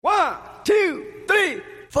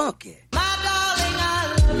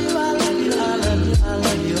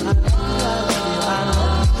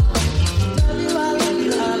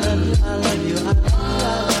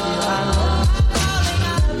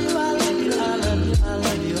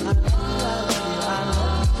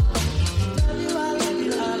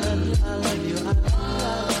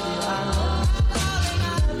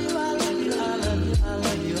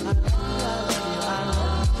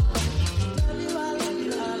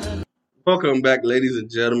Welcome back, ladies and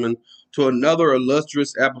gentlemen, to another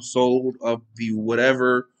illustrious episode of the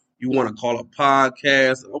whatever you want to call a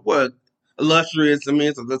podcast. What illustrious? I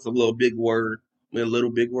mean, that's a little big word. I mean, a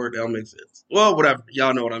little big word. That don't make sense. Well, whatever.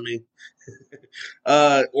 Y'all know what I mean.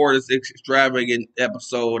 Or this extravagant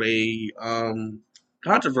episode, a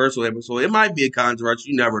controversial episode. It might be a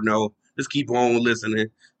controversy. You never know. Just keep on listening.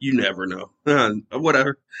 You never know.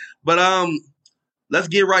 Whatever. But let's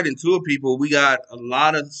get right into it, people. We got a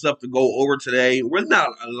lot of stuff to go over today. Well, not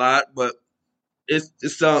a lot, but it's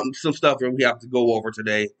some stuff that we have to go over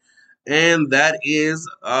today, and that is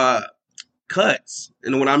cuts.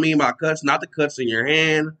 And what I mean by cuts, not the cuts in your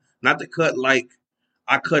hand, not the cut like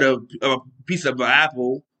I cut a piece of an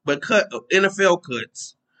apple, but cut NFL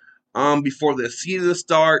cuts before the season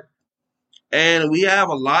start. And we have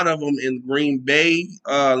a lot of them in Green Bay.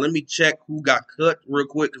 Let me check who got cut real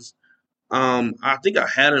quick, 'cause I think I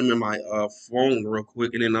had him in my phone real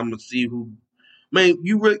quick, and then I'm gonna see who. Man,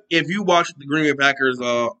 if you watch the Green Bay Packers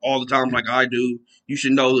all the time like I do, you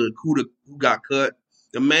should know who got cut.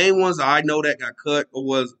 The main ones I know that got cut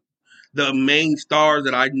was the main stars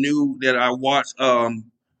that I knew that I watched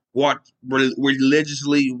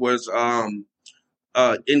religiously was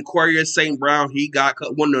Inquarius St. Brown. He got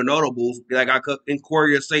cut. One of the notables that got cut.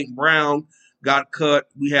 Inquarius St. Brown got cut.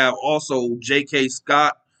 We have also J.K.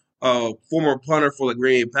 Scott, former punter for the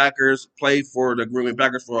Green Bay Packers, played for the Green Bay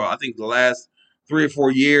Packers for I think the last 3 or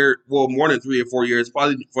 4 years. Well, more than 3 or 4 years,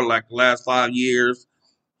 probably for like the last 5 years.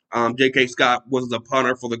 J.K. Scott was the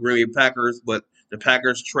punter for the Green Bay Packers, but the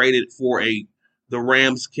Packers traded for the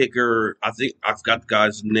Rams kicker. I think I forgot the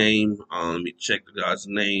guy's name. Let me check the guy's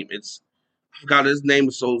name. I forgot his name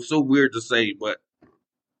is so weird to say, but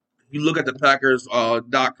you look at the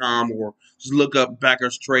Packers.com or just look up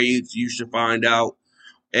Packers trades, you should find out.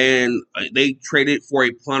 And they traded for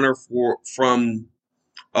a punter from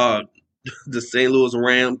the St. Louis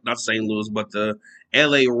Rams, not St. Louis, but the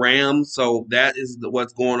LA Rams. So that is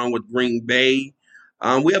what's going on with Green Bay.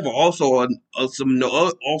 We have also some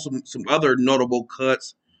other notable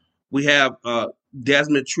cuts. We have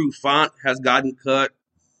Desmond Trufant has gotten cut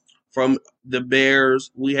from the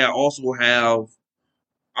Bears. We also have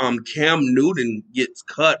Cam Newton gets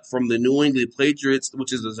cut from the New England Patriots,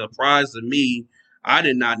 which is a surprise to me. I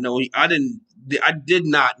did not know. I did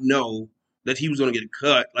not know that he was going to get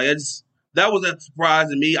cut. That was a surprise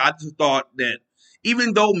to me. I just thought that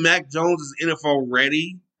even though Mac Jones is NFL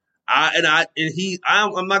ready, I'm not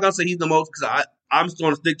gonna say he's the most, because I'm still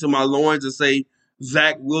going to stick to my loins and say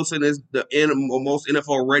Zach Wilson is the most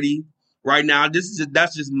NFL ready right now.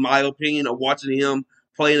 That's just my opinion of watching him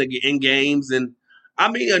playing in games. And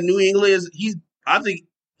I mean, New England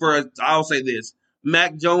I'll say this: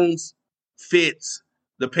 Mac Jones fits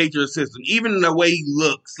the Patriots system, even in the way he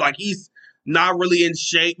looks. Like, he's not really in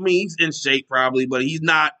shape. I mean, he's in shape probably, but he's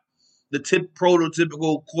not the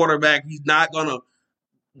prototypical quarterback. He's not gonna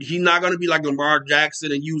be like Lamar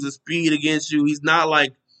Jackson and use his speed against you. He's not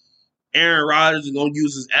like Aaron Rodgers is going to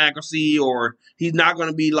use his accuracy, or he's not going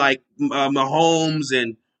to be like Mahomes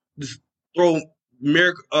and just throw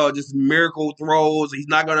miracle throws. He's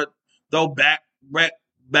not going to throw back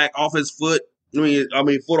off his foot. I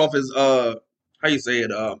mean foot off his how you say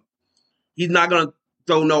it? He's not going to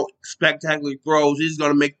throw no spectacular throws. He's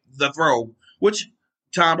going to make the throw, which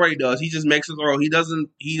Tom Brady does. He just makes a throw. He doesn't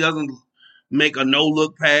make a no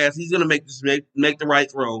look pass. He's going to make the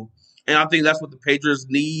right throw. And I think that's what the Patriots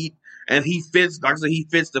need. And he fits, like I said, he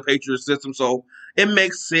fits the Patriots system. So it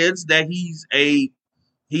makes sense that he's the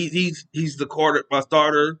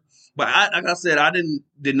starter. But like I said, I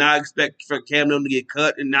did not expect for Cam Newton to get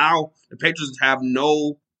cut. And now the Patriots have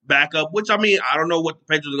no backup, which, I mean, I don't know what the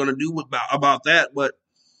Patriots are going to do about that, but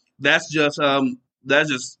that's just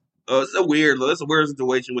it's a weird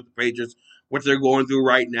situation with the Patriots, what they're going through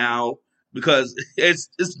right now, because it's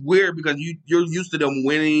weird because you're used to them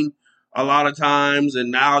winning a lot of times,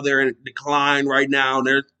 and now they're in decline right now, and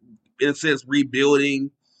they're in a sense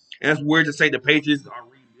rebuilding. And it's weird to say the Patriots are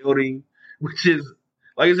rebuilding, which is,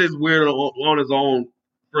 like I said, it's weird on its own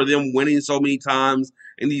for them winning so many times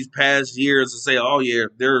in these past years to say, oh yeah,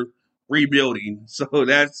 they're rebuilding. So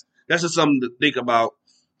that's just something to think about.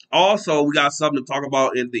 Also, we got something to talk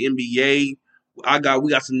about in the NBA.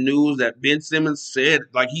 We got some news that Ben Simmons said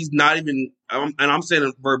like he's not even, and I'm saying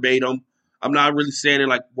it verbatim. I'm not really saying it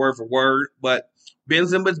like word for word, but Ben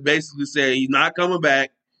Simmons basically said he's not coming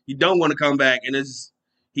back. He don't want to come back, and he's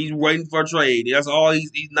waiting for a trade. That's all.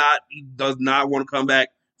 He's not. He does not want to come back.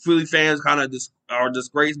 Philly fans kind of are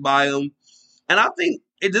disgraced by him, and I think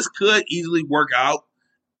it just could easily work out.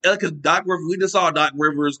 Because Doc Rivers, we just saw Doc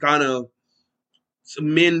Rivers kind of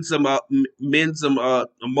mend some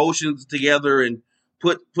emotions together and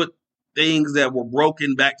put things that were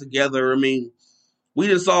broken back together. I mean, we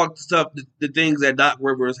just saw stuff, the things that Doc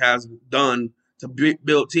Rivers has done to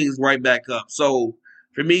build teams right back up. So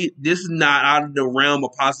for me, this is not out of the realm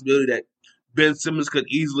of possibility that Ben Simmons could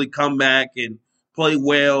easily come back and play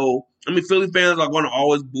well. I mean, Philly fans are going to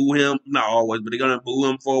always boo him, not always, but they're going to boo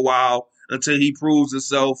him for a while until he proves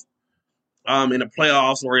himself in the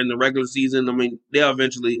playoffs or in the regular season. I mean, they'll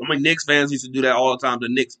eventually. I mean, Knicks fans used to do that all the time to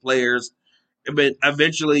Knicks players, but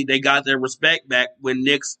eventually they got their respect back when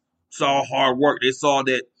Knicks saw hard work. They saw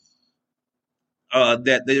that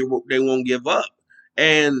they won't give up.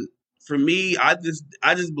 And for me, I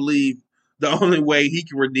just believe the only way he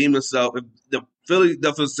can redeem himself if the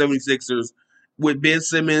Philadelphia 76ers with Ben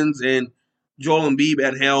Simmons and Joel Embiid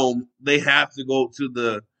at helm, they have to go to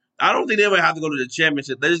the. I don't think they ever have to go to the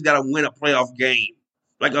championship. They just got to win a playoff game,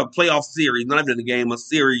 like a playoff series, not even a game, a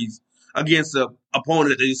series against an opponent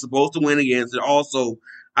that they're supposed to win against. And also,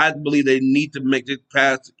 I believe they need to make it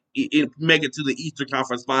make it to the Eastern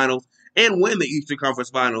Conference Finals and win the Eastern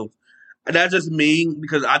Conference Finals. And that's just me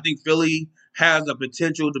because I think Philly has the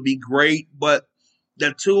potential to be great, but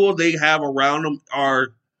the tools they have around them are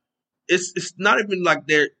it's not even like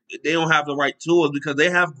they don't have the right tools because they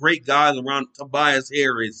have great guys around Tobias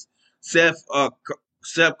Harris, Seth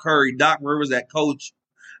Curry, Doc Rivers at coach,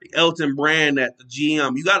 Elton Brand at the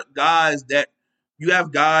GM. You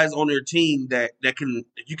have guys on their team that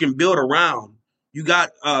you can build around. You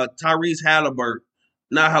got Tyrese Halliburton,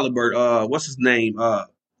 not Halliburton. What's his name? The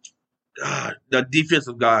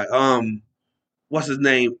defensive guy. What's his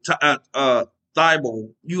name? Thibault.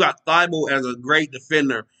 You got Thibault as a great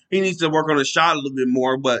defender. He needs to work on his shot a little bit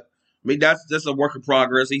more, but I mean that's just a work in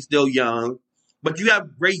progress. He's still young, but you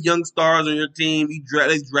have great young stars on your team.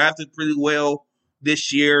 They drafted pretty well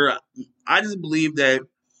this year. I just believe that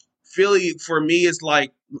Philly, for me, is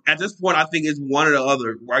like at this point, I think it's one or the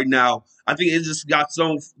other right now. I think it just got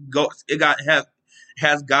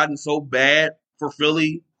has gotten so bad for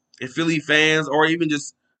Philly and Philly fans, or even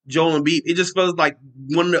just Joel Embiid. It just feels like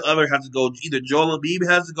one or the other has to go. Either Joel Embiid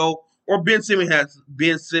has to go, or Ben Simmons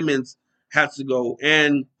has to go.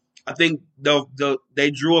 And I think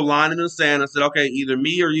they drew a line in the sand and said, okay, either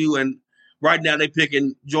me or you. And right now they're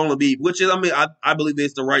picking Joel Embiid, which is, I mean, I believe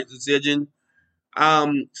it's the right decision.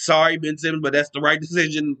 Sorry, Ben Simmons, but that's the right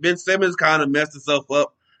decision. Ben Simmons kind of messed himself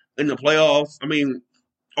up in the playoffs. I mean,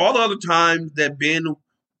 all the other times that Ben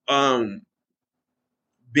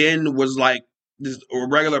was like this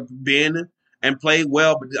regular Ben and played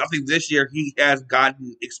well, but I think this year he has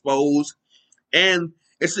gotten exposed, and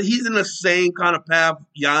he's in the same kind of path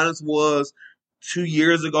Giannis was 2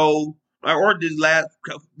 years ago, or this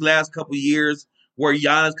last couple years, where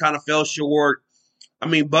Giannis kind of fell short. I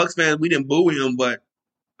mean, Bucks fans, we didn't boo him, but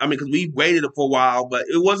I mean, because we waited for a while, but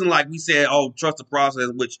it wasn't like we said, "Oh, trust the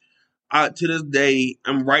process," which to this day,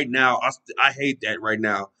 and right now, I hate that right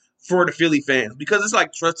now for the Philly fans because it's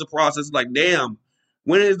like trust the process. It's like, damn,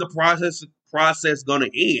 when is the process going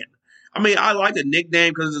to end? I mean, I like the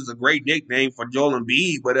nickname because it's a great nickname for Joel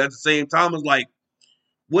Embiid, but at the same time, it's like,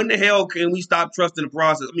 when the hell can we stop trusting the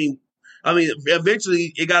process? I mean,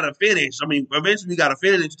 eventually it got to finish. I mean, eventually we got to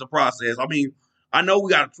finish the process. I mean, I know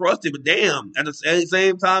we got to trust it, but damn, at the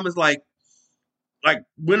same time, it's like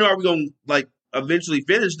when are we going to like eventually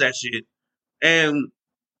finish that shit? And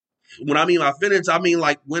when I mean by finish, I mean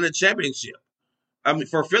like win a championship. I mean,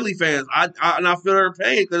 for Philly fans, I feel their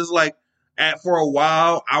pain because it's like for a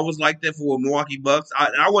while I was like that for Milwaukee Bucks.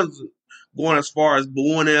 I wasn't going as far as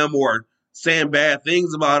booing them or saying bad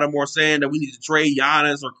things about them or saying that we need to trade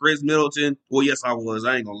Giannis or Chris Middleton. Well, yes, I was.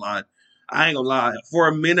 I ain't gonna lie. For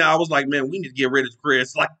a minute, I was like, man, we need to get rid of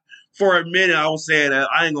Chris. Like for a minute, I was saying that.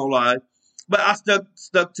 I ain't gonna lie, but I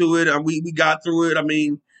stuck to it, and we got through it. I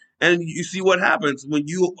mean, and you see what happens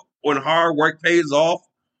when hard work pays off.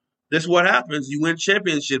 This is what happens. You win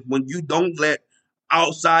championships when you don't let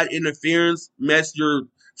outside interference mess your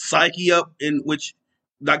psyche up, in which,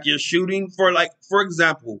 like, you're shooting for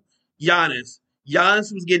example, Giannis.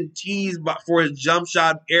 Giannis was getting teased for his jump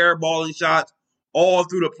shot, airballing shots all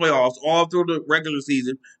through the playoffs, all through the regular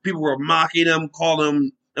season. People were mocking him,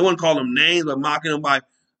 they wouldn't call him names, but mocking him by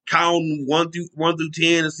counting one through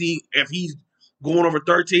 10 to see if he's going over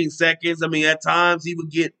 13 seconds. I mean, at times he would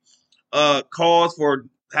get calls for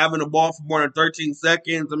having the ball for more than 13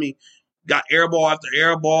 seconds. I mean, got air ball after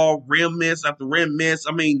air ball, rim miss after rim miss.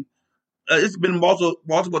 I mean, it's been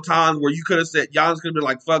multiple times where you could have said Giannis could have been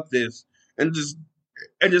like, "Fuck this," and just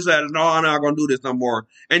said, "No, I'm not gonna do this no more,"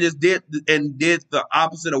 and just did the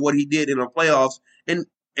opposite of what he did in the playoffs, and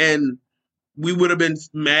we would have been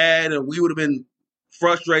mad and we would have been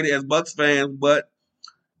frustrated as Bucks fans, but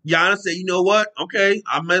Giannis said, "You know what? Okay,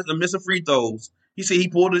 I'm missing free throws." He said he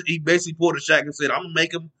basically pulled a Shaq and said, "I'm gonna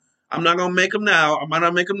make them. I'm not gonna make them now. I might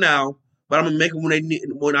not make them now, but I'm gonna make them we need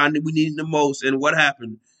them the most." And what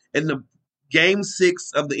happened in the game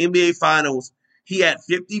 6 of the NBA Finals? He had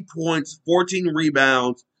 50 points, 14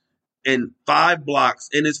 rebounds, and 5 blocks,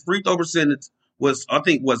 and his free throw percentage was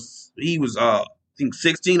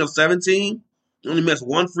 16 of 17. Only missed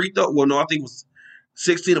one free throw. Well, no, I think it was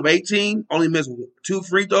 16 of 18. Only missed 2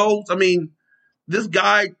 free throws. I mean, this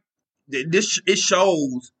guy, it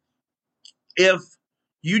shows if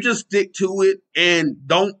you just stick to it and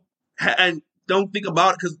don't think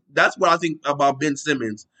about it, because that's what I think about Ben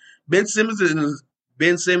Simmons. Ben Simmons is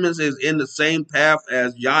in the same path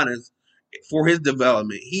as Giannis for his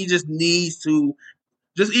development. He just needs to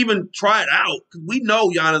just even try it out, because we know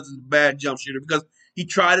Giannis is a bad jump shooter because he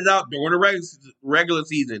tried it out during the regular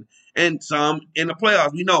season and some in the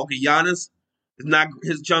playoffs. We know, okay, Giannis is not,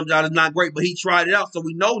 his jump shot is not great, but he tried it out, so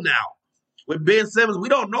we know now. With Ben Simmons, we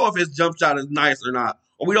don't know if his jump shot is nice or not,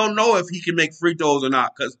 or we don't know if he can make free throws or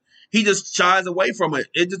not, because he just shies away from it.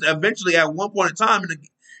 It just eventually, at one point in time,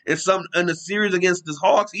 in the series against the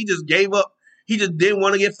Hawks, he just gave up. He just didn't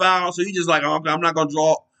want to get fouled, so he just like, okay, I'm not gonna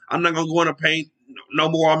draw. I'm not gonna go in the paint no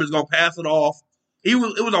more. I'm just gonna pass it off. It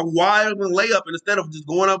was a wide open layup, and instead of just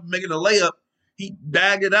going up and making a layup, he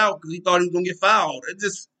bagged it out because he thought he was gonna get fouled. It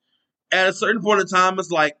just, at a certain point in time,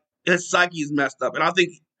 it's like his psyche is messed up, and I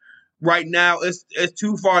think right now it's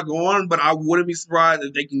too far gone. But I wouldn't be surprised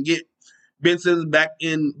if they can get Ben Simmons back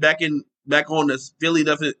on the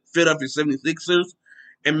Philadelphia 76ers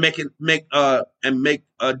and make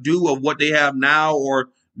a do of what they have now, or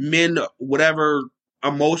mend whatever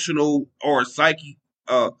emotional or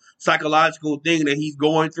psychological thing that he's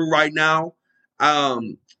going through right now.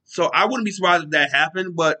 So I wouldn't be surprised if that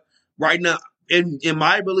happened. But right now, in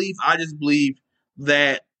my belief, I just believe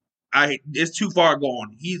that it's too far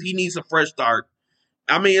gone. He needs a fresh start.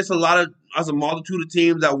 I mean, it's a multitude of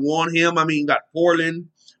teams that want him. I mean, you got Portland,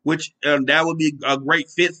 which that would be a great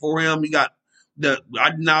fit for him. You got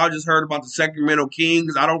I just heard about the Sacramento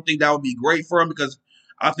Kings. I don't think that would be great for him, because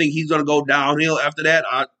I think he's going to go downhill after that.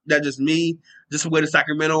 That's just me. Just the way the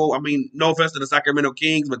Sacramento, I mean, no offense to the Sacramento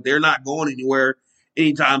Kings, but they're not going anywhere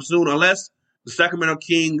anytime soon unless the Sacramento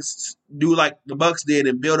Kings do like the Bucks did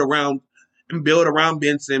and build around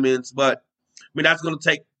Ben Simmons. But I mean, that's going to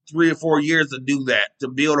take 3 or 4 years to do that, to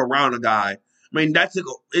build around a guy. I mean,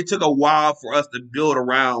 it took a while for us to build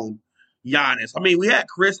around Giannis. I mean, we had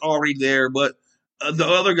Chris already there, but the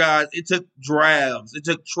other guys, it took drafts, it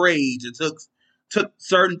took trades, it took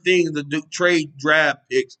certain things to do, trade draft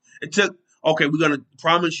picks. It took, okay, we're gonna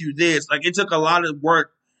promise you this. Like, it took a lot of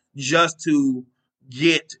work just to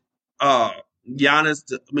get Giannis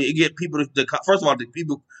to, I mean, get people to first of all, get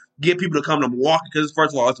people to come to Milwaukee, because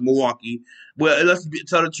first of all, it's Milwaukee. Well,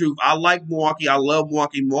 tell the truth. I like Milwaukee. I love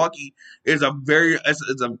Milwaukee. Milwaukee is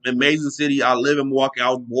it's an amazing city. I live in Milwaukee.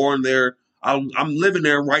 I was born there. I'm living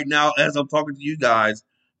there right now as I'm talking to you guys.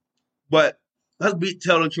 But tell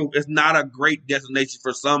the truth. It's not a great destination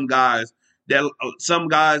for some guys that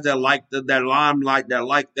like that limelight, that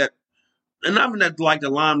like that, and not even that like the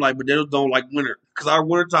limelight, but they just don't like winter, because our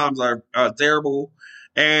winter times are terrible.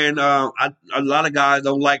 And a lot of guys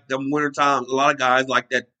don't like them winter times. A lot of guys like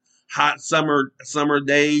that hot summer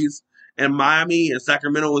days. And Miami and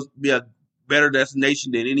Sacramento would be a better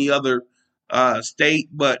destination than any other state.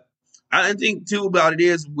 But I think too about it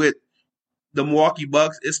is with the Milwaukee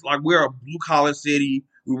Bucks, it's like we're a blue collar city.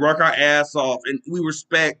 We work our ass off, and we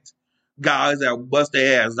respect guys that bust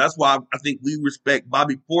their ass. That's why I think we respect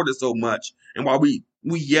Bobby Porter so much, and why we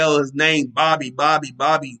yell his name, Bobby,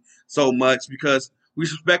 so much, because we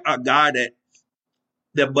respect a guy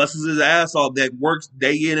that busts his ass off, that works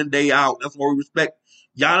day in and day out. That's why we respect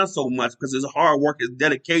Giannis so much, because his hard work, his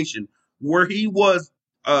dedication. Where he was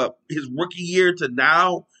his rookie year to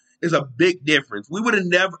now is a big difference. We would have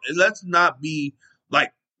never. Let's not be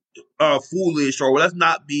like foolish, or let's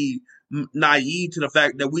not be naive to the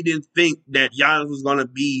fact that we didn't think that Giannis was going to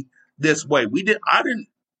be this way. We did. I didn't.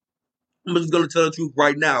 I'm just going to tell the truth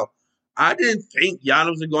right now. I didn't think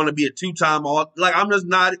Giannis was going to be a 2-time all. Like, I'm just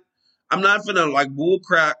not. I'm not finna like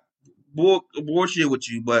bullshit with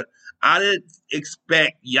you, but I didn't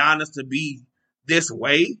expect Giannis to be this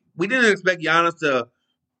way. We didn't expect Giannis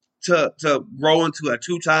to grow into a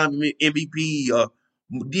 2-time MVP,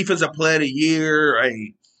 defensive player of the year,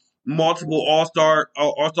 a multiple All-Star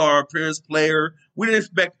appearance player. We didn't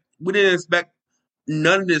expect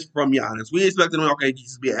none of this from Giannis. We expected him, okay,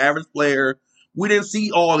 just be an average player. We didn't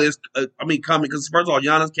see all this. Coming because first of all,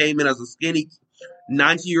 Giannis came in as a skinny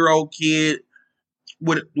 19-year-old kid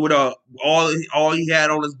with all he had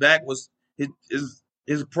on his back was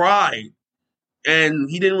his pride, and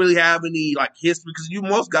he didn't really have any like history because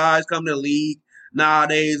most guys come to the league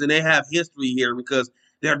nowadays and they have history here because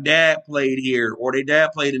their dad played here or their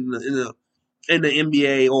dad played in the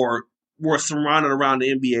NBA or were surrounded around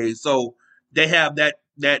the NBA, so they have that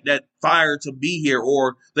fire to be here,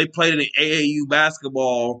 or they played in the AAU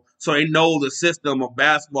basketball, so they know the system of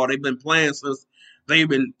basketball. They've been playing since they've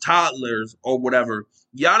been toddlers or whatever.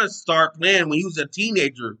 Giannis started playing when he was a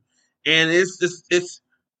teenager, and it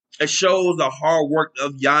shows the hard work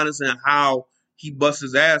of Giannis and how he busts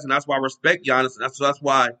his ass, and that's why I respect Giannis. And that's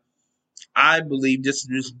why I believe just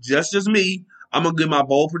me. I'm gonna give my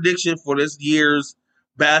bold prediction for this year's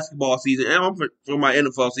basketball season and for my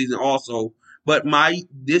NFL season also. But my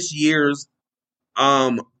this year's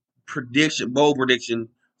um bold prediction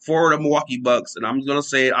for the Milwaukee Bucks, and I'm gonna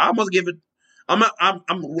say it. I'm gonna give it. What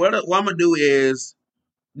I'm gonna do is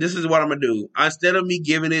this is what I'm gonna do. Instead of me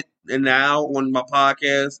giving it and now on my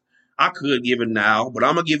podcast, I could give it now, but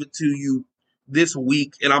I'm gonna give it to you this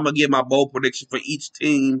week, and I'm gonna give my bold prediction for each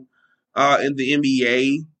team in the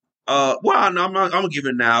NBA. Well, no, I'm gonna give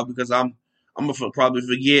it now because I'm gonna probably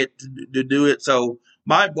forget to do it. So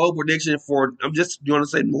my bold prediction for I'm just going to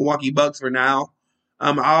say Milwaukee Bucks for now.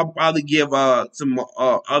 I'll probably give some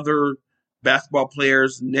other basketball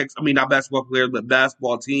players next. I mean, not basketball players, but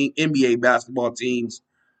basketball team, NBA basketball teams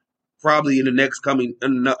probably in the next coming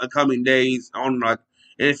days on like.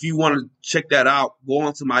 And if you want to check that out, go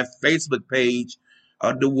onto my Facebook page.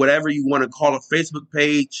 Do whatever you want to call a Facebook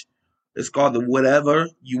page. It's called the whatever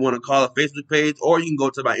you want to call a Facebook page, or you can go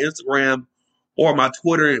to my Instagram or my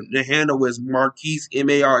Twitter. The handle is Marquise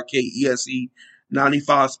Markese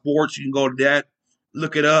 95 Sports. You can go to that,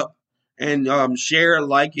 look it up, and share,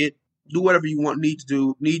 like it, do whatever you need to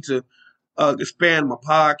do. Need to expand my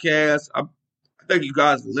podcast. I thank you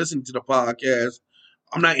guys for listening to the podcast.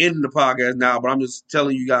 I'm not ending the podcast now, but I'm just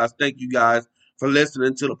telling you guys, thank you guys for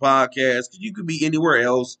listening to the podcast. You could be anywhere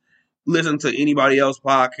else, listen to anybody else's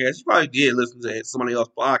podcast. You probably did listen to somebody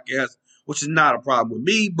else's podcast, which is not a problem with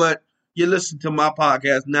me, but you listen to my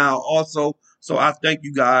podcast now also. So I thank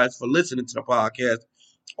you guys for listening to the podcast.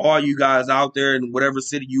 All you guys out there in whatever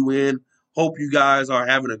city you in, hope you guys are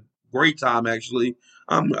having a great time actually.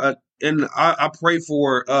 And I pray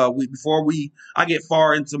for before I get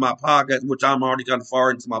far into my podcast, which I'm already kind of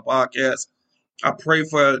far into my podcast. I pray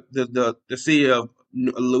for the city of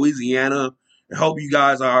Louisiana. I hope you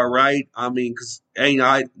guys are all right. I mean, because Ain't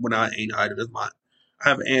Ida, when I Ain't Ida, I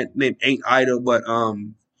have an aunt named Ain't Ida, but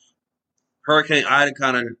Hurricane Ida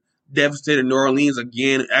kind of devastated New Orleans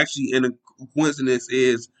again. Actually, and the coincidence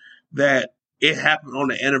is that it happened on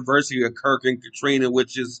the anniversary of Kirk and Katrina,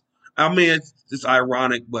 which is, I mean, it's just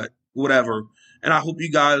ironic, but whatever. And I hope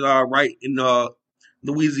you guys are right in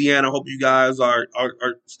Louisiana. Hope you guys are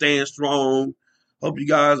staying strong. Hope you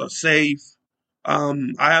guys are safe. I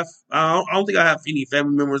don't think I have any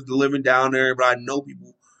family members living down there, but I know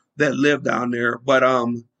people that live down there. But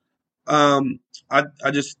I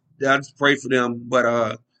just pray for them.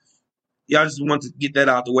 But yeah, I just want to get that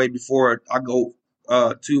out the way before I go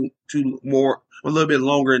more a little bit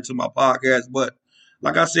longer into my podcast. But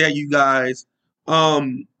like I said, you guys,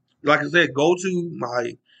 like I said, go to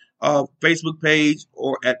my Facebook page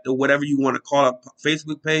or at the whatever you want to call it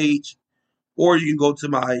Facebook page, or you can go to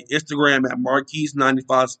my Instagram at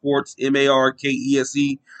Marquise95 Sports,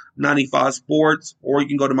 Markese 95 Sports, or you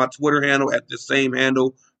can go to my Twitter handle at the same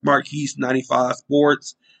handle, Marquise95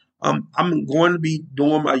 Sports. I'm going to be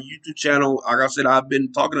doing my YouTube channel. Like I said, I've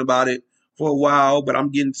been talking about it for a while, but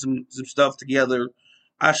I'm getting some stuff together.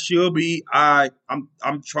 I should be. I'm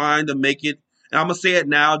trying to make it, and I'm gonna say it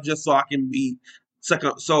now just so I can be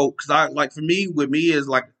second. So, because I like for me, with me is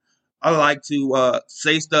like I like to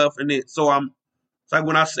say stuff, and then so it's like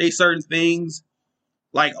when I say certain things,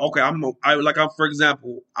 like okay, I'm for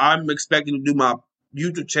example, I'm expecting to do my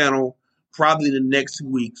YouTube channel probably in the next 2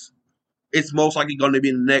 weeks. It's most likely going to be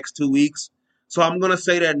in the next 2 weeks. So I'm going to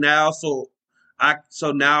say that now. So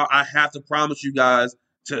now I have to promise you guys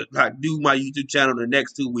to like do my YouTube channel in the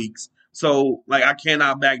next 2 weeks. So like I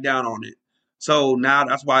cannot back down on it. So now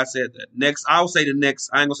that's why I said that. Next, I'll say the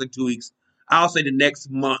next. I ain't gonna say 2 weeks. I'll say the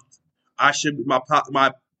next month. I should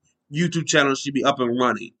my YouTube channel should be up and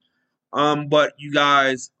running. But you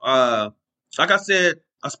guys, like I said,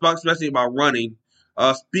 I spoke especially about running.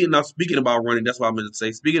 Speaking about running, that's what I meant to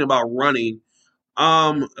say. Speaking about running,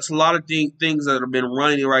 it's a lot of things that have been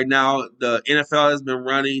running right now. The NFL has been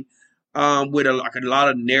running, with like a lot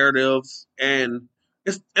of narratives, and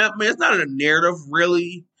it's not a narrative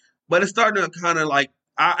really, but it's starting to kind of like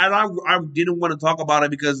I didn't want to talk about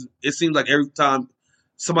it because it seems like every time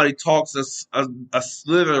somebody talks a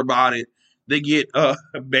slither about it, they get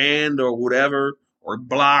banned or whatever or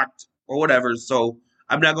blocked or whatever. So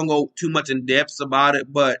I'm not gonna go too much in depth about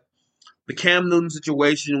it, but the Cam Newton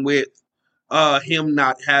situation with him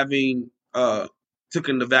not having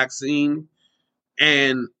taken the vaccine,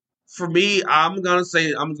 and for me, I'm gonna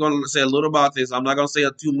say a little about this. I'm not gonna say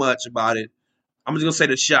too much about it. I'm just gonna say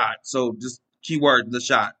the shot. So just keyword the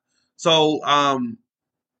shot. So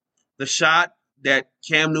the shot that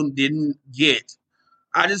Cam Newton didn't get,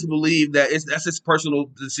 I just believe that that's his personal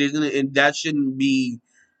decision, and that shouldn't be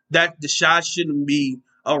that the shot shouldn't be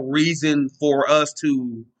a reason for us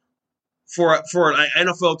to for an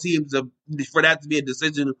NFL team to for that to be a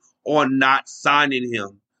decision on not signing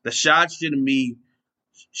him. The shot shouldn't be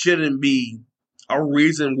a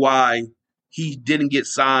reason why he didn't get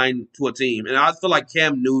signed to a team. And I feel like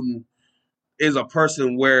Cam Newton is a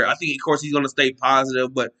person where I think, of course, he's going to stay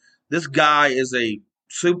positive, but this guy is he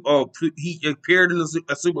appeared in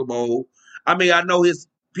a Super Bowl. I mean, I know his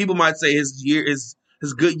people might say his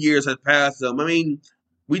good years has passed him. I mean,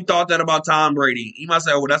 we thought that about Tom Brady. You might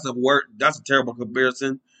say, "Oh, that's a terrible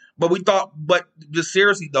comparison." But just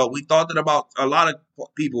seriously though, we thought that about a lot of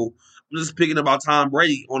people. I'm just picking about Tom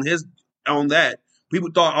Brady on that. People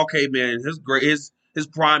thought, okay, man, his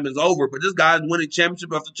prime is over, but this guy's winning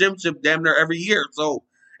championship after championship damn near every year. So,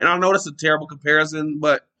 and I know that's a terrible comparison,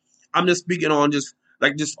 but I'm just speaking on just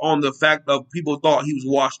on the fact of people thought he was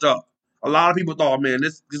washed up. A lot of people thought, man,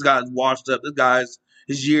 this guy's washed up. This guy's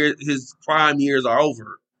his prime years are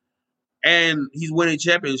over, and he's winning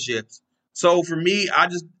championships. So for me, I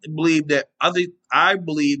just believe that I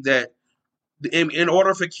believe that in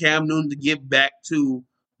order for Cam Newton to get back to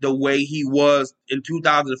the way he was in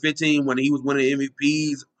 2015 when he was winning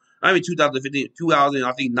MVPs, I mean 2015, 2000,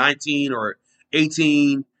 I think 19 or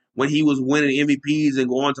 18 when he was winning MVPs and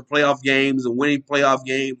going to playoff games and winning playoff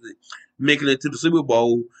games and making it to the Super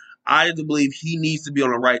Bowl, I just believe he needs to be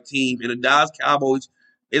on the right team. And the Dallas Cowboys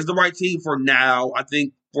is the right team for now, I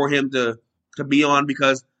think, for him to be on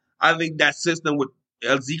because I think that system with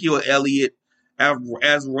Ezekiel Elliott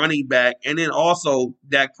as running back, and then also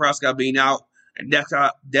Dak Prescott being out, and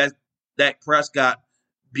Dak Prescott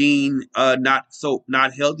being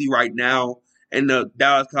not healthy right now, and the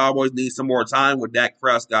Dallas Cowboys need some more time with Dak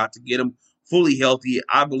Prescott to get him fully healthy.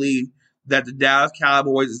 I believe that the Dallas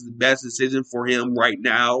Cowboys is the best decision for him right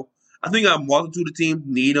now. I think a multitude of teams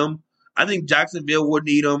need him. I think Jacksonville would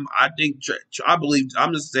need him. I'm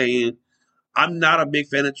just saying, I'm not a big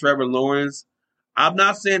fan of Trevor Lawrence. I'm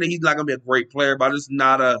not saying that he's not going to be a great player, but I'm just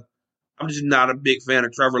not a big fan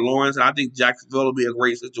of Trevor Lawrence. And I think Jacksonville will be a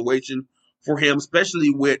great situation for him, especially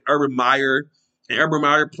with Urban Meyer. And Urban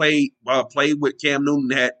Meyer played with Cam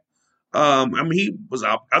Newton I mean,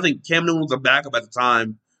 I think Cam Newton was a backup at the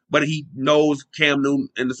time, but he knows Cam Newton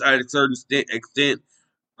and at a certain extent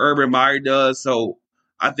Urban Meyer does. So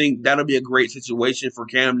I think that'll be a great situation for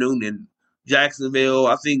Cam Newton in Jacksonville.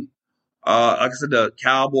 I think, like I said, the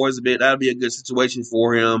Cowboys that'll be a good situation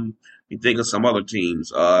for him. You think of some other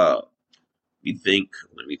teams. Let me think.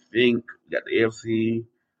 We got the AFC.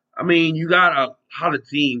 I mean, you got a lot of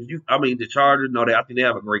teams. The Chargers, I think they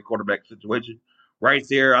have a great quarterback situation right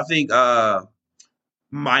there. I think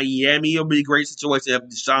Miami will be a great situation if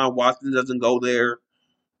Deshaun Watson doesn't go there.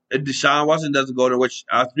 If Deshaun Watson doesn't go there, which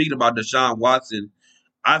I was speaking about Deshaun Watson,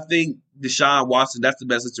 I think Deshaun Watson, that's the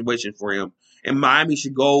best situation for him. And Miami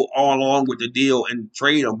should go all along with the deal and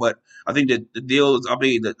trade him. But I think that the deal is, I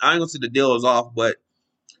ain't going to say the deal is off, but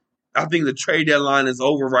I think the trade deadline is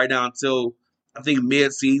over right now until I think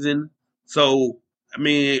mid-season. So,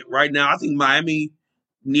 right now, I think Miami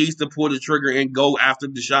needs to pull the trigger and go after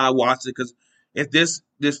Deshaun Watson because if they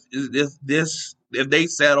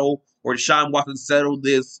settle or Deshaun Watson settles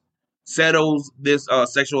this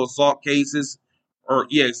sexual assault cases, or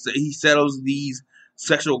yes, he settles these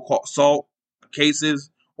sexual assault cases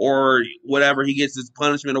or whatever, he gets his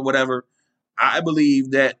punishment or whatever. I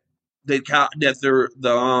believe that not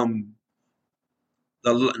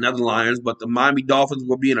the Lions, but the Miami Dolphins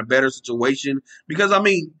will be in a better situation because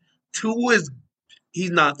Tua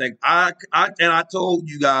he's not that. I told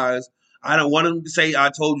you guys I don't want him to say I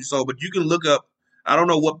told you so, but you can look up. I don't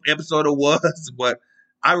know what episode it was, but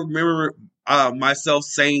I remember myself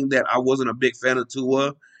saying that I wasn't a big fan of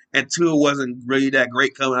Tua, and Tua wasn't really that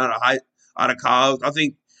great coming out of college. I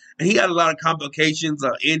think, and he had a lot of complications,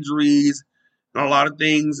 injuries, and a lot of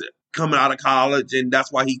things coming out of college, and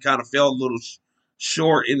that's why he kind of fell a little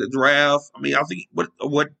short in the draft. I mean, I think what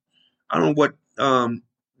I don't know what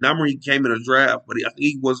number he came in the draft, but I think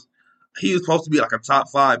he was supposed to be like a top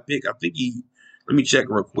 5 pick. I think he. Let me check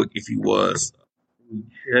real quick if he was. Let me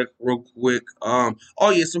check real quick. Oh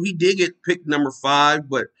yeah, so he did get picked number 5,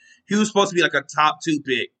 but he was supposed to be like a top 2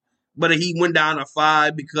 pick, but he went down to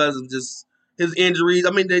 5 because of just his injuries.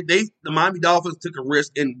 I mean, the Miami Dolphins took a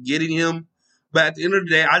risk in getting him, but at the end of the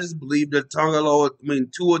day, I just believe that Tua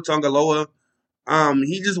Tagovailoa,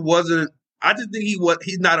 he just wasn't. I just think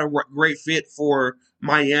he's not a great fit for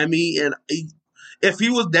Miami, and if he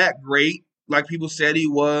was that great, like people said he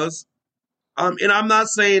was, and I'm not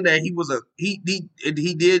saying that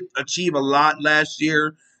he did achieve a lot last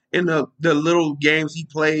year in the little games he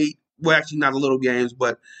played. Well, actually, not the little games,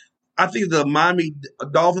 but I think the Miami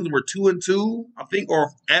Dolphins were 2-2. I think,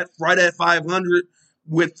 or right at 500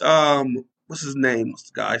 with what's his name? What's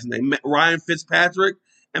the guy's name? Ryan Fitzpatrick.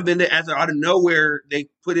 And then out of nowhere, they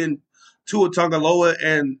put in Tua Tagovailoa,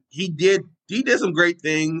 and he did some great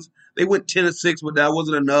things. They went 10-6, but that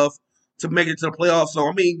wasn't enough to make it to the playoffs. So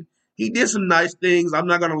I mean, he did some nice things. I'm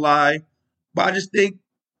not gonna lie, but I just think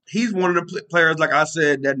he's one of the players, like I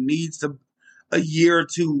said, that needs a year or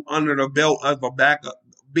two under the belt of a backup,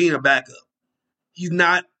 being a backup. He's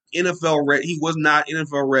not NFL ready. He was not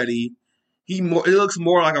NFL ready. He looks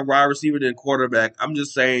more like a wide receiver than quarterback. I'm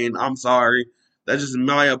just saying. I'm sorry. That's just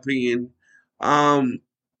my opinion.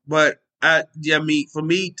 But I mean, for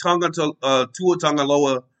me, Tua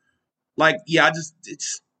Tagovailoa, like, yeah,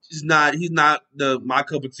 it's not. He's not my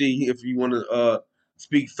cup of tea. If you want to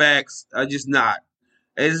speak facts, just not.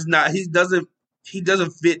 It's not. He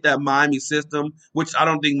doesn't fit that Miami system, which I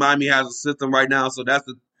don't think Miami has a system right now. So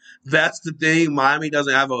that's the thing. Miami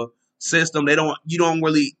doesn't have a system. They don't. They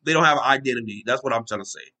don't have an identity. That's what I'm trying to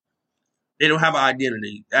say. They don't have an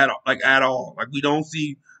identity at all. At all. Like, we don't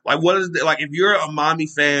see. Like, what is like, if you're a Miami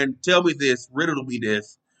fan, tell me this. Riddle me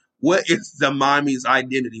this. What is the Miami's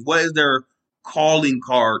identity? What is their calling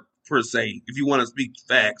card per se? If you want to speak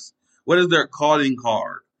facts, what is their calling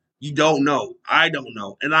card? You don't know. I don't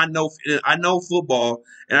know, and I know football,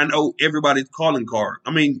 and I know everybody's calling card.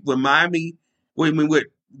 I mean, with Miami, with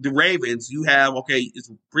the Ravens, you have, okay,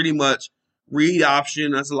 it's pretty much read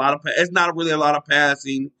option. That's a lot of. It's not really a lot of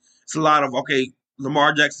passing. It's a lot of, okay,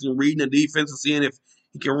 Lamar Jackson reading the defense and seeing if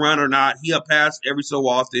he can run or not. He'll pass every so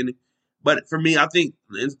often, but for me, I think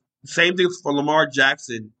same thing for Lamar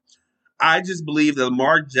Jackson. I just believe that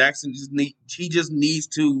Lamar Jackson just needs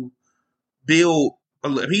to build.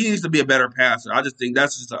 He needs to be a better passer. I just think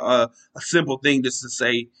that's just a simple thing just to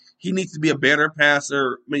say. He needs to be a better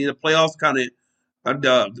passer. I mean, the playoffs kind of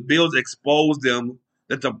the Bills exposed them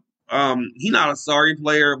that he's not a sorry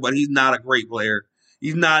player, but he's not a great player.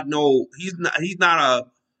 He's a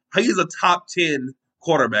top 10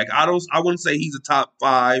 quarterback. I wouldn't say he's a top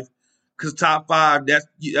 5, because top 5, that's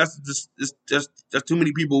just too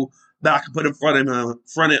many people that I can put in front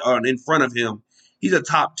of him. He's a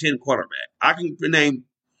top 10 quarterback. I can name.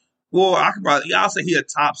 Well, I'll say he's a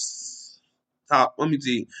top. Let me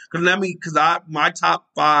see, because my top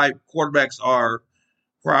 5 quarterbacks are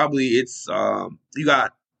probably, you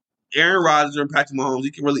got Aaron Rodgers and Patrick Mahomes.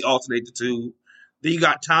 You can really alternate the two. Then you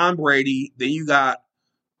got Tom Brady. Then you got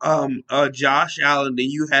Josh Allen. Then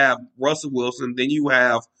you have Russell Wilson. Then you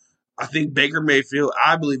have, I think, Baker Mayfield.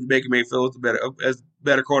 I believe Baker Mayfield is the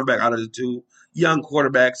better quarterback out of the two young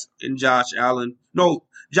quarterbacks in Josh Allen. No,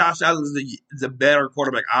 Josh Allen is the better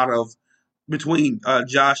quarterback between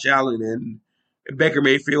Josh Allen and Baker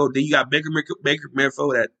Mayfield. Then you got Baker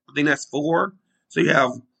Mayfield at, I think that's 4. So you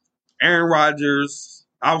have Aaron Rodgers.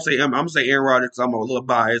 I'm gonna say Aaron Rodgers because I'm a little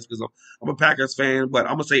biased because I'm a Packers fan, but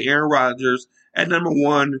I'm gonna say Aaron Rodgers at number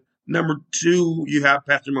 1. Number 2, you have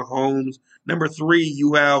Patrick Mahomes. Number 3,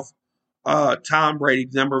 you have Tom Brady.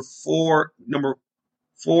 Number 4,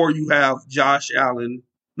 you have Josh Allen.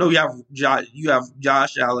 No, you have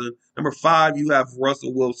Josh Allen. Number 5, you have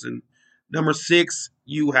Russell Wilson. Number 6,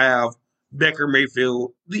 you have Baker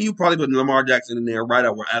Mayfield. Then you probably put Lamar Jackson in there right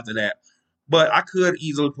after that. But I could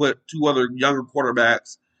easily put 2 other younger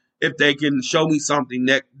quarterbacks. If they can show me something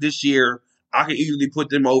this year, I can easily put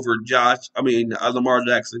them over Lamar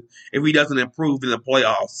Jackson. If he doesn't improve in the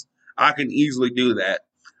playoffs, I can easily do that.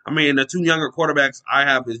 I mean, the 2 younger quarterbacks I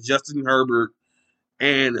have is Justin Herbert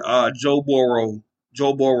and Joe Burrow.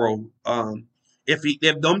 If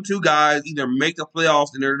them two guys either make the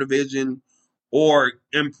playoffs in their division or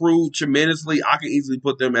improve tremendously, I can easily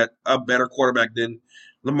put them at a better quarterback than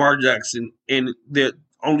Lamar Jackson in the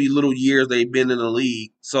only little years they've been in the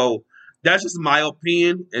league. So that's just my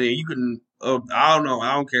opinion, and you can. I don't know.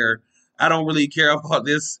 I don't care. I don't really care about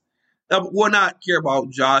this. Well, not care about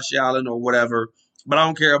Josh Allen or whatever, but I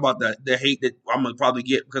don't care about the hate that I'm gonna probably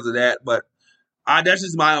get because of that. But that's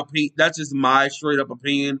just my opinion. That's just my straight up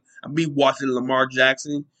opinion. Of me watching Lamar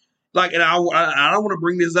Jackson, like, and I don't want to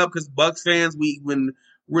bring this up because Bucks fans we've been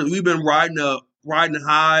riding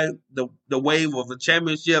high the wave of the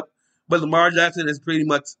championship, but Lamar Jackson is pretty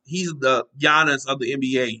much he's the Giannis of the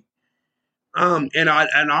NBA. And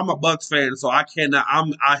I'm a Bucks fan, so I cannot.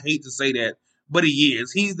 I hate to say that, but he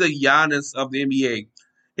is. He's the Giannis of the NBA.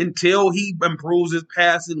 Until he improves his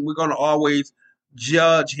passing, we're gonna always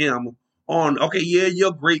judge him on. Okay, yeah, you're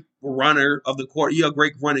a great runner of the court. You're a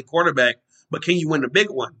great running quarterback, but can you win the big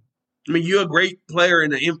one? I mean, you're a great player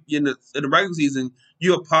in the regular season.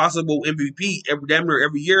 You're a possible MVP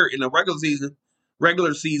every year in the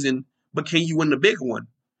regular season. But can you win the big one?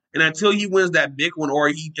 And until he wins that big one or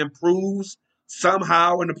he improves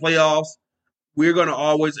somehow in the playoffs, we're going to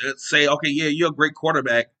always say, okay, yeah, you're a great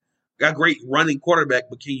quarterback, a great running quarterback,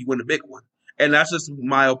 but can you win the big one? And that's just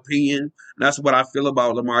my opinion. And that's what I feel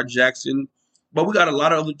about Lamar Jackson. But we got a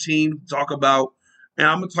lot of other teams to talk about. And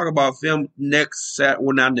I'm going to talk about them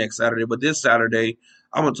not next Saturday, but this Saturday.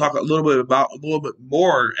 I'm going to talk a little bit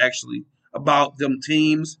more actually about them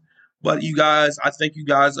teams. But you guys, I thank you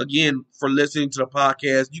guys again for listening to the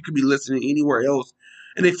podcast. You could be listening anywhere else.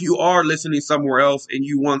 And if you are listening somewhere else and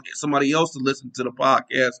you want somebody else to listen to the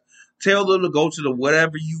podcast, tell them to go to the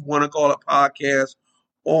whatever you want to call a podcast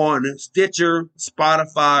on Stitcher,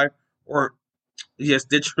 Spotify, or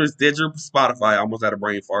Stitcher, Spotify. I almost had a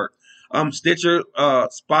brain fart. Stitcher,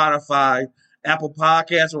 Spotify, Apple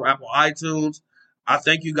Podcasts, or Apple iTunes. I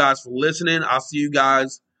thank you guys for listening. I'll see you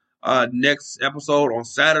guys next episode on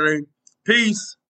Saturday. Peace.